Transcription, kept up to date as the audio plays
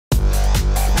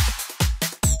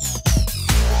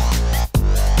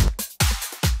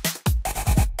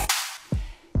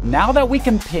Now that we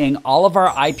can ping all of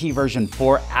our IP version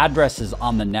 4 addresses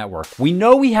on the network, we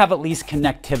know we have at least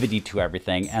connectivity to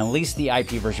everything, and at least the IP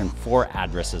version 4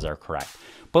 addresses are correct.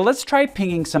 But let's try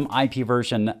pinging some IP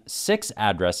version 6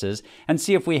 addresses and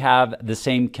see if we have the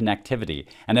same connectivity.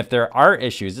 And if there are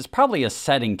issues, it's probably a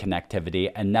setting connectivity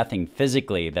and nothing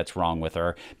physically that's wrong with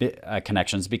our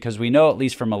connections, because we know, at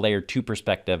least from a layer 2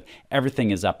 perspective,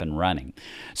 everything is up and running.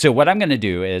 So what I'm going to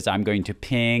do is I'm going to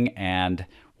ping, and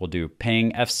we'll do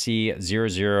ping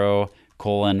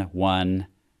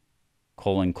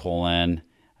FC00:1::.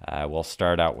 We'll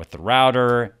start out with the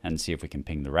router and see if we can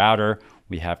ping the router.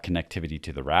 We have connectivity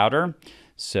to the router.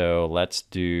 So let's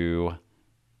do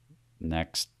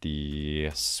next the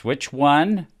switch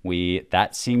 1.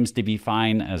 That seems to be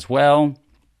fine as well.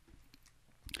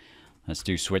 Let's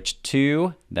do switch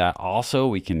 2. That also,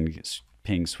 we can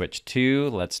ping switch 2.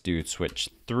 Let's do switch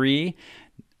 3.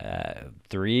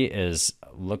 3 is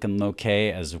looking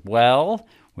okay as well.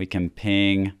 We can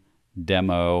ping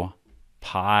demo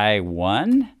pi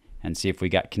 1 and see if we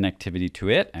got connectivity to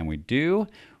it, and we do.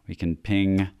 We can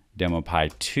ping demo pi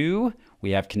 2.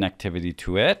 We have connectivity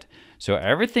to it. So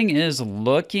everything is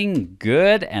looking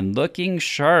good and looking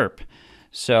sharp.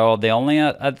 So the only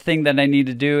other thing that I need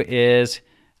to do is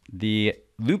the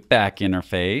loopback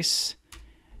interface.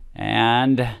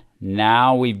 And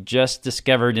now we've just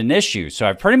discovered an issue. So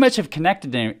I pretty much have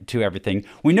connected to everything.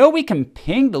 We know we can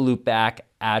ping the loopback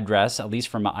address, at least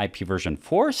from an IP version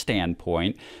 4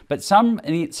 standpoint, but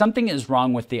something is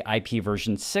wrong with the IP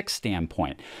version 6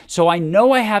 standpoint. So I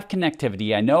know I have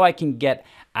connectivity. I know I can get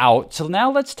out. So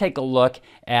now let's take a look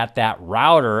at that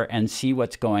router and see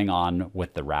what's going on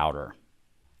with the router.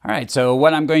 All right, so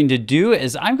what I'm going to do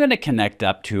is I'm going to connect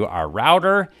up to our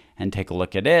router and take a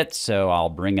look at it. So I'll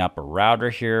bring up a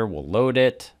router here. We'll load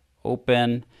it,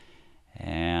 open,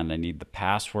 and I need the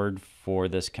password for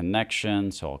this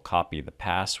connection. So I'll copy the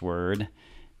password,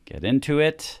 get into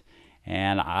it.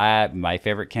 And my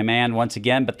favorite command once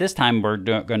again, but this time we're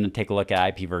going to take a look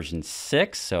at IP version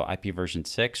 6. So IP version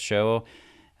 6, show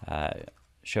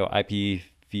IPv6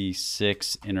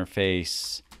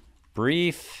 interface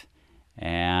brief.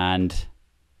 And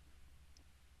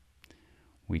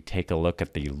we take a look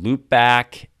at the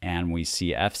loopback, and we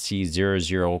see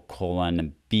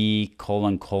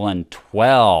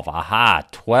FC00:B::12. Aha,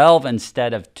 12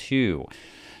 instead of 2.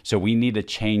 So we need to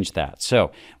change that.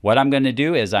 So what I'm going to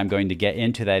do is I'm going to get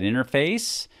into that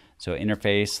interface. So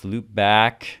interface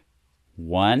loopback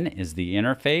 1 is the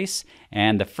interface.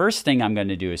 And the first thing I'm going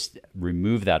to do is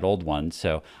remove that old one.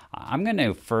 So I'm going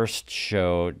to first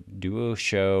do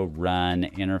show run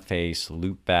interface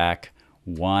loopback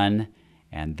 1.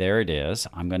 And there it is.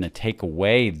 I'm going to take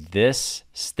away this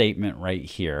statement right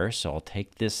here. So I'll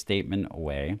take this statement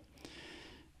away.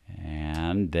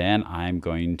 And then I'm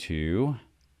going to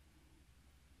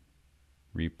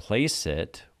replace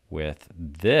it with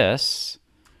this.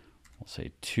 We'll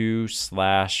say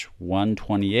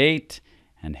 2/128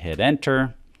 and hit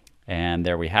enter. And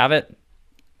there we have it.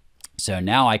 So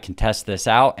now I can test this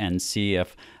out and see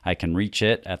if I can reach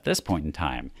it at this point in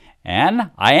time. And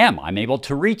I'm able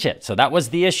to reach it. So that was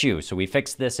the issue. So we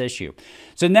fixed this issue.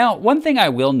 So now one thing I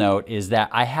will note is that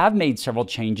I have made several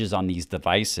changes on these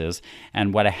devices.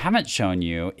 And what I haven't shown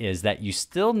you is that you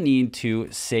still need to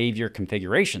save your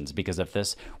configurations, because if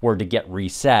this were to get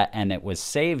reset and it was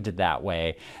saved that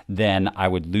way, then I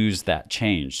would lose that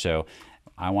change. So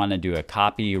I want to do a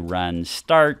copy run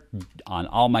start on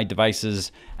all my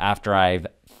devices after I've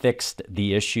fixed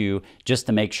the issue, just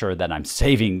to make sure that I'm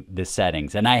saving the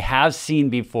settings. And I have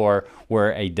seen before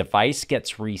where a device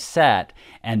gets reset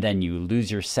and then you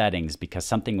lose your settings because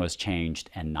something was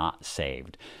changed and not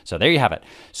saved. So there you have it.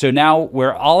 So now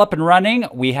we're all up and running.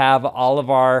 We have all of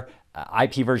our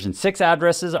IP version 6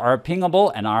 addresses are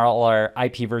pingable, and all our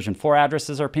IP version 4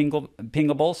 addresses are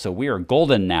pingable. So we are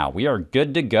golden now. We are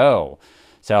good to go.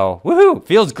 So woohoo,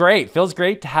 feels great. Feels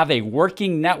great to have a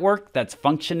working network that's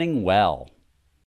functioning well.